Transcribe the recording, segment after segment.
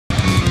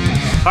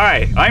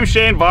Hi, I'm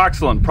Shane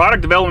Voxland, Product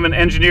Development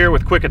Engineer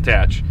with Quick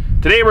Attach.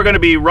 Today we're going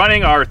to be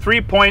running our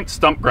 3-point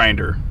stump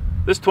grinder.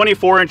 This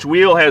 24-inch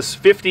wheel has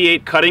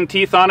 58 cutting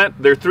teeth on it.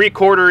 They're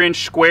 3/4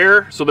 inch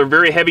square, so they're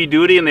very heavy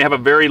duty, and they have a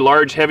very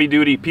large heavy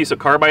duty piece of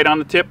carbide on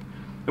the tip.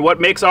 And what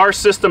makes our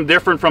system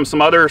different from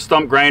some other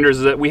stump grinders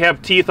is that we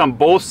have teeth on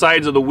both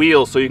sides of the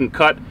wheel, so you can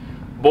cut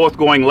both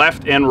going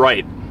left and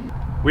right.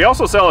 We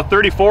also sell a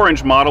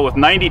 34-inch model with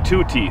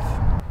 92 teeth.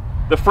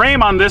 The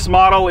frame on this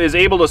model is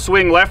able to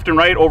swing left and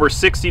right over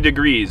 60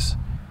 degrees.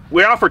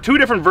 We offer two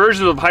different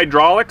versions of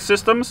hydraulic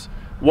systems,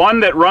 one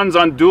that runs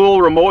on dual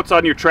remotes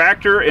on your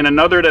tractor and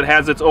another that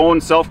has its own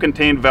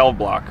self-contained valve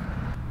block.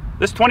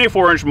 This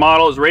 24-inch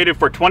model is rated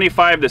for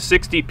 25 to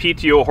 60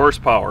 PTO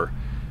horsepower.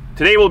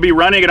 Today we'll be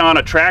running it on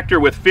a tractor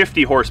with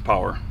 50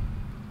 horsepower.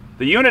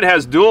 The unit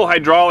has dual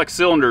hydraulic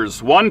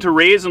cylinders, one to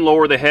raise and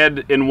lower the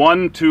head and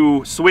one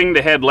to swing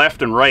the head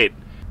left and right.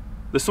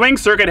 The swing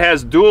circuit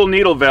has dual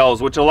needle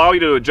valves which allow you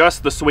to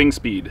adjust the swing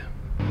speed.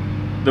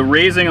 The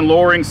raising and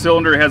lowering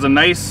cylinder has a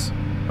nice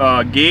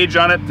gauge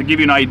on it to give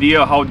you an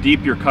idea how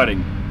deep you're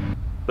cutting.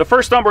 The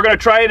first stump we're going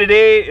to try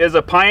today is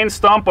a pine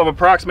stump of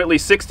approximately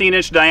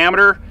 16-inch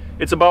diameter.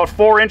 It's about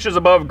 4 inches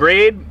above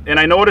grade, and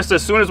I noticed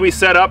as soon as we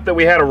set up that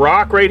we had a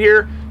rock right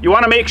here. You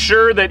want to make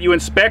sure that you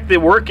inspect the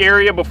work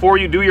area before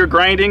you do your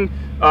grinding.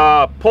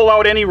 Pull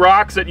out any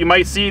rocks that you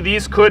might see.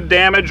 These could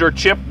damage or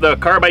chip the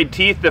carbide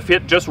teeth if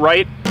hit just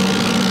right.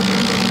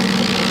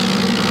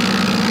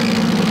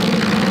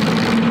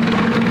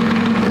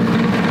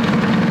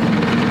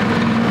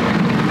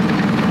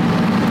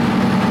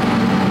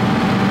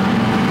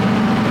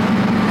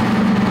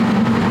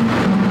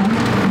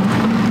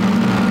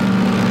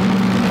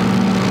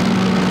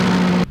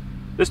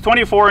 This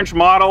 24-inch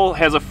model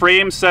has a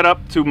frame set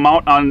up to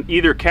mount on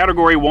either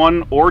Category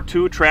 1 or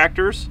 2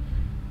 tractors.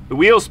 The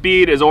wheel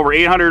speed is over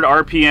 800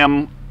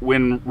 RPM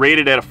when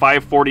rated at a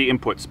 540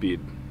 input speed.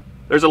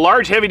 There's a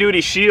large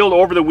heavy-duty shield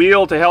over the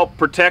wheel to help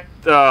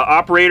protect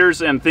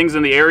operators and things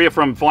in the area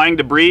from flying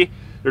debris.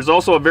 There's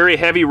also a very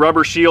heavy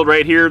rubber shield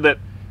right here that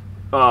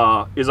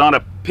is on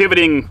a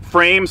pivoting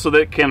frame so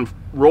that it can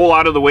roll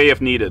out of the way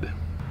if needed.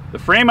 The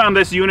frame on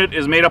this unit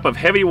is made up of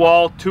heavy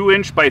wall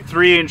 2-inch by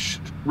 3-inch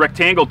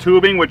rectangle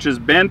tubing, which is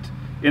bent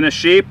in a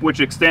shape which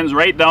extends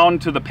right down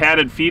to the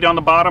padded feet on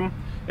the bottom,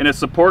 and it's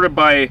supported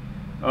by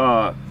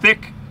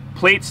thick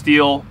plate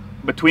steel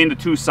between the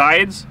two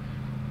sides.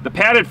 The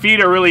padded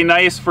feet are really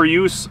nice for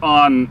use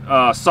on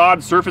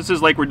sawed surfaces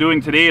like we're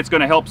doing today. It's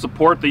going to help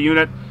support the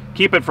unit,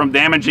 keep it from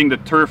damaging the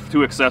turf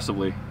too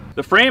excessively.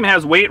 The frame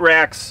has weight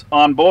racks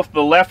on both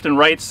the left and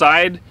right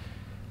side.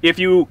 If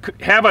you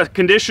have a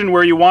condition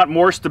where you want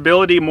more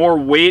stability, more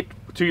weight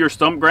to your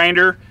stump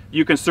grinder,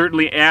 you can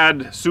certainly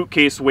add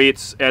suitcase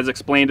weights as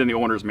explained in the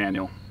owner's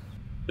manual.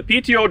 The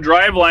PTO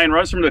drive line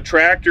runs from the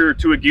tractor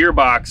to a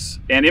gearbox,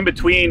 and in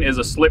between is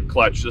a slip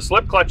clutch. The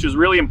slip clutch is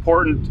really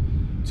important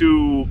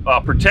to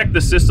protect the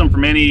system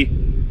from any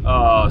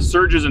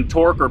surges in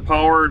torque or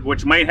power,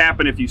 which might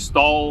happen if you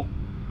stall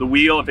the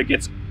wheel, if it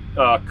gets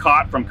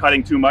caught from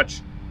cutting too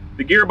much.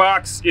 The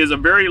gearbox is a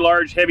very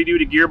large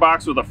heavy-duty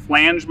gearbox with a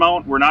flange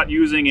mount. We're not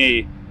using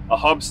a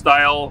hub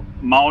style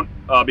mount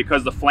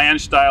because the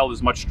flange style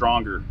is much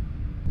stronger.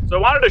 So I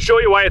wanted to show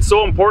you why it's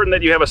so important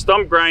that you have a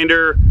stump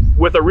grinder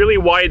with a really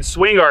wide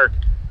swing arc.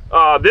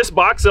 This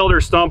box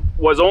elder stump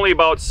was only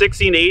about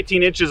 16 to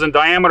 18 inches in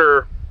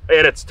diameter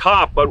at its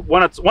top, but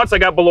once I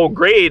got below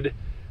grade,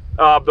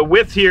 the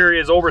width here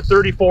is over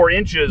 34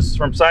 inches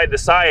from side to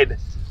side,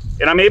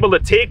 and I'm able to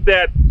take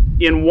that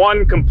in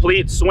one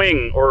complete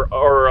swing or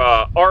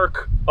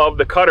arc of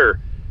the cutter.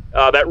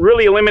 That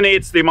really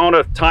eliminates the amount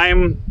of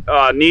time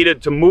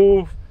needed to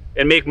move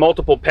and make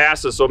multiple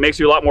passes, so it makes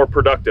you a lot more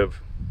productive.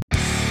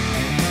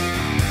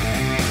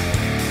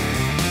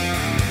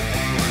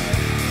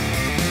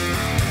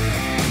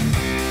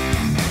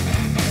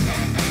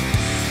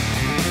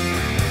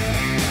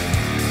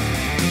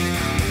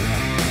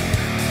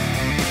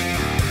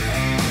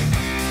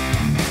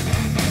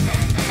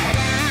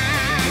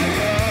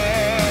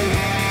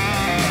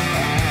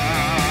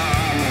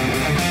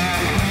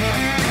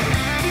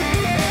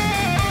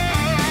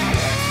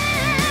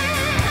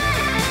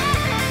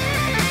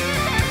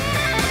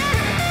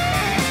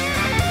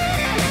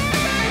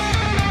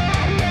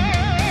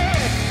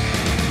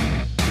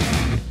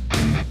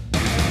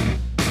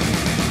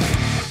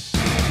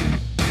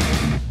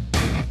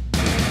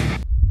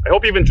 I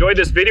hope you've enjoyed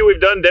this video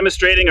we've done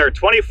demonstrating our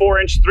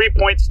 24-inch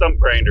 3-point stump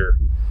grinder.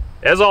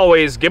 As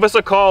always, give us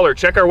a call or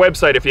check our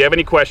website if you have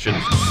any questions.